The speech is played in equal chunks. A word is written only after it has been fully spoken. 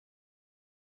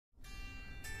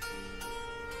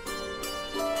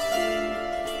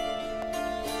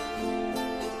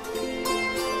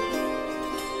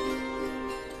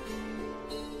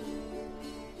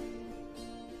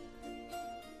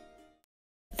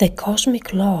The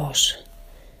cosmic laws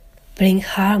bring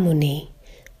harmony,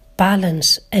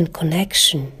 balance and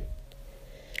connection.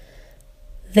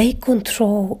 They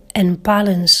control and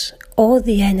balance all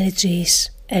the energies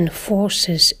and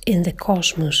forces in the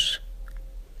cosmos.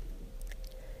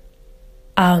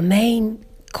 Our main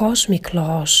cosmic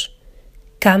laws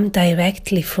come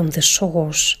directly from the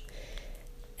source,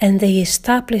 and they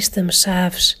establish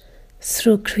themselves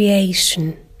through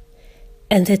creation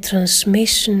and the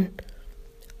transmission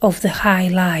of the high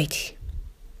light.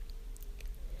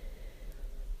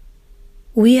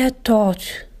 We are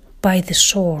taught by the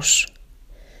source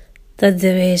that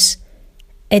there is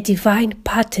a divine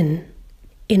pattern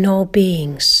in all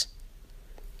beings.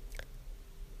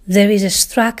 There is a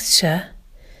structure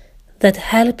that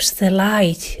helps the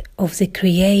light of the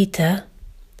Creator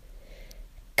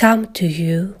come to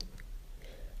you,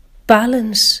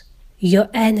 balance your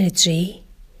energy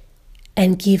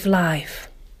and give life.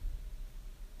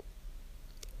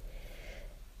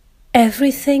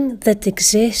 Everything that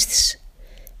exists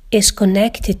is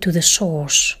connected to the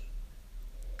source.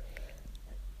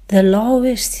 The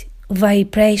lowest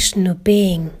vibrational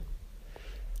being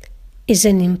is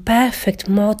an imperfect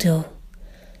model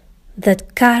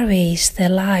that carries the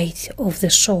light of the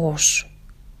source.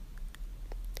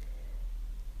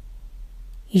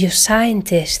 Your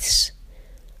scientists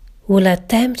will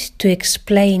attempt to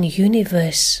explain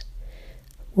universe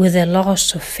with the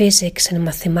laws of physics and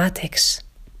mathematics.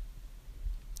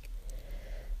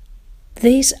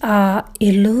 These are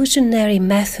illusionary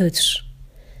methods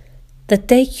that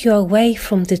take you away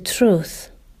from the truth.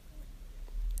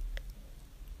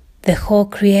 The whole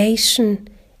creation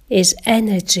is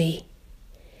energy,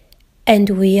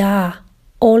 and we are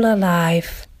all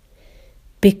alive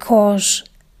because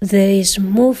there is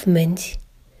movement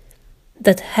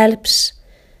that helps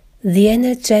the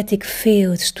energetic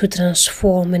fields to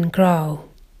transform and grow.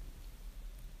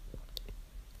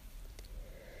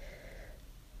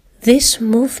 This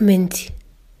movement,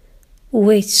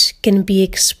 which can be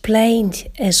explained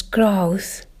as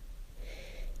growth,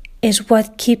 is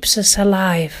what keeps us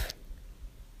alive.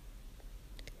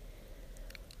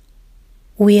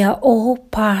 We are all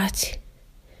part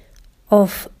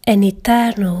of an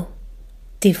eternal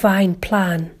divine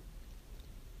plan,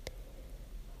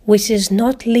 which is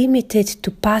not limited to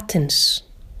patterns.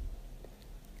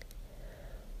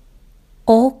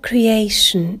 All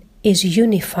creation is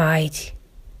unified.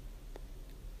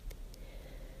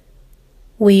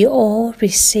 We all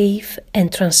receive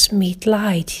and transmit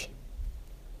light.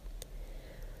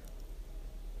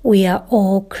 We are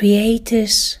all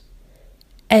creators,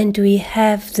 and we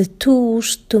have the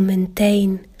tools to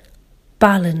maintain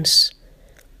balance,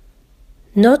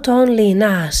 not only in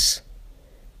us,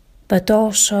 but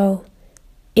also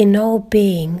in all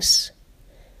beings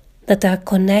that are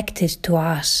connected to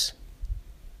us.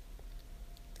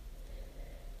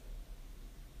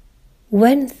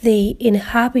 When the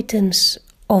inhabitants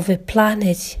of a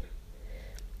planet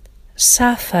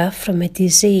suffer from a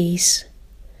disease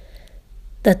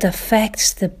that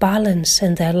affects the balance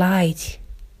and their light,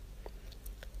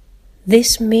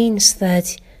 this means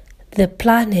that the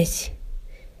planet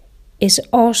is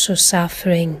also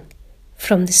suffering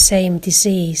from the same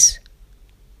disease.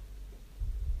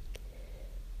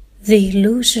 The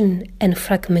illusion and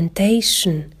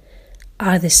fragmentation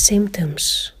are the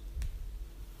symptoms.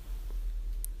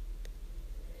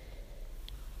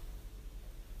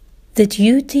 The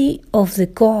duty of the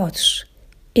gods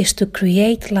is to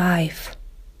create life,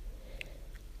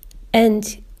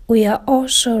 and we are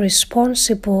also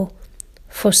responsible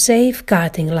for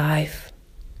safeguarding life.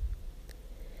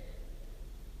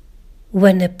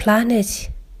 When a planet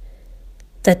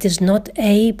that is not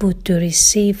able to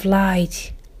receive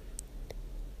light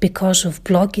because of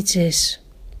blockages,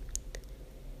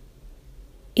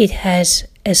 it has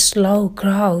a slow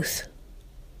growth.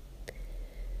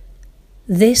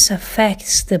 This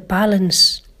affects the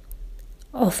balance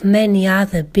of many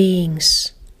other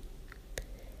beings,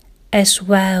 as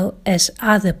well as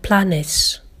other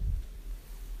planets.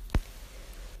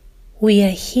 We are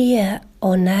here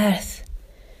on Earth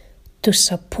to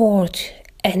support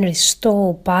and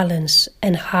restore balance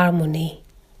and harmony.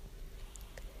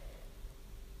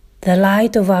 The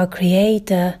light of our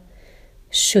Creator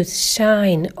should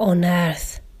shine on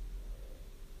Earth.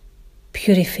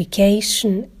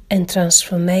 Purification and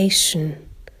transformation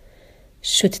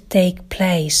should take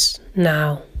place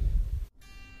now.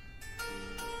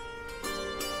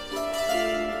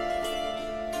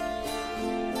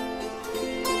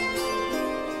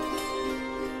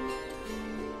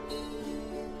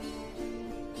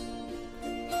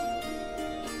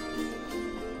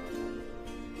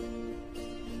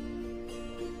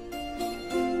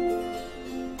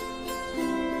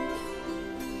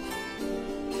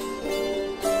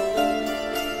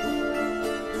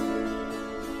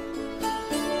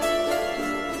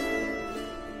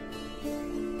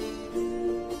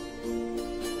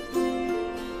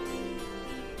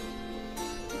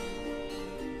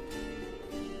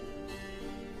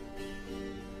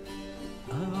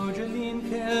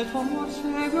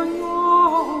 segue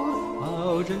ognor,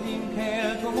 auge che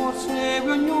il tuo amor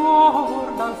segue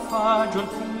ognor dal fagiol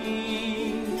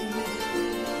fin,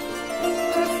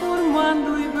 e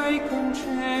formando i bei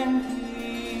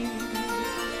concenti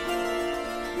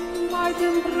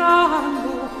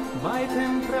vai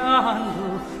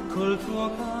temprando col tuo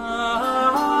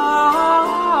canto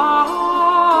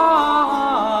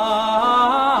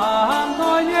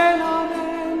gli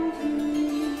elementi,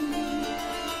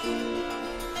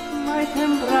 vai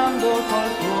temprando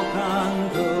col tuo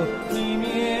canto i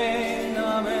miei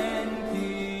lamenti.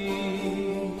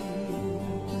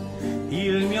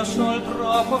 Il mio sol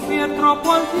troppo fier,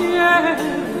 troppo altier,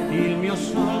 il mio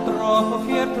sol troppo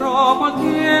fier, troppo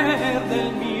altier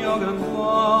del mio gran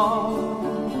cuore.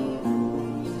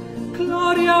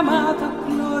 Gloria amata,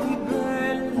 gloria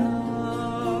bella,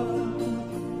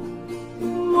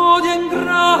 modia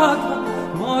ingrata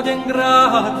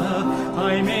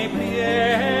ai miei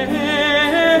piedi.